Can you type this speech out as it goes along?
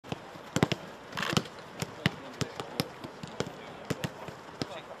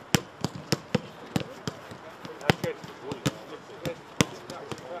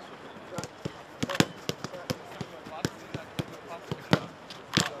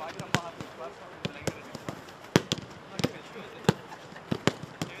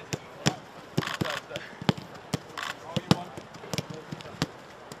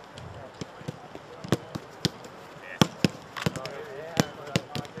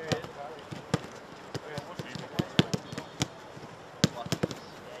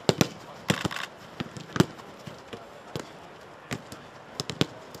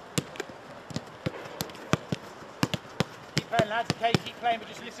playing, but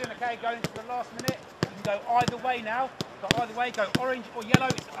just listen, okay? Going into the last minute. You can go either way now. Go either way, go orange or yellow,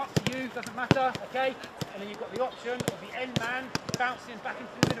 it's up to you, doesn't matter, okay? And then you've got the option of the end man bouncing back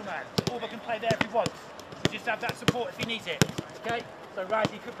into the middle man. Orba can play there if he wants. So just have that support if he needs it, okay? So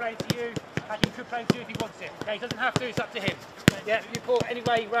Raz, he could play to you, Hakim could play to you if he wants it, okay? He doesn't have to, it's up to him. Yeah, you pull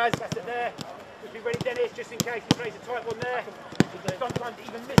anyway, Raz, that's it there. Just be ready, Dennis, just in case he plays a tight one there. Sometimes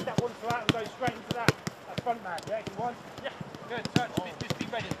even miss that one throughout and go straight into that front man, yeah, if you want. Yeah, good, touch, just be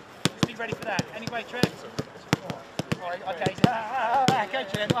ready. Just be ready for that. Anyway, Trev. Okay, okay,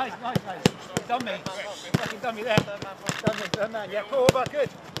 Trev, nice, He's done me. Fucking done me there. Done me, third man, yeah, cool, but good.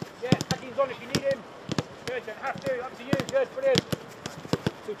 Yeah, Hakim's on if you need him. Good, don't have to, up to you, good, brilliant.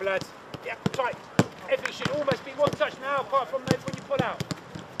 Super lads. Yeah, tight. Everything should almost be one touch now, apart from when you pull out.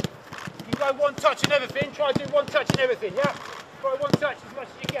 You go one touch and everything, try to do one touch and everything, yeah? Try one touch as much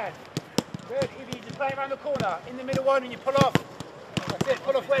as you can. Good, if you just play around the corner, in the middle one and you pull off. That's it,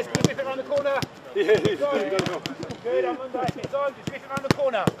 pull off Wes, can you whip it around the corner? Yeah, good, I'm on that, it's on, just whip it around the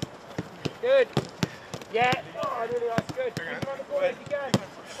corner. Good. Yeah, oh, really nice, good. Whip it around the corner if you can,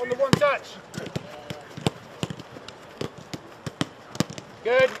 on the one touch.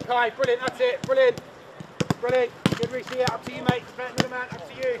 Good, Kai, brilliant, that's it, brilliant. Brilliant, good Reece here, up to you mate, middle man, up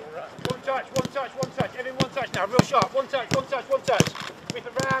to you. One touch, everything one touch now, real sharp, one touch. Whip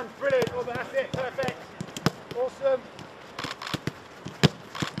it round, brilliant, oh, that's it, perfect. Awesome.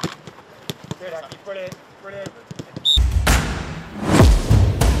 Good, Aki, brilliant.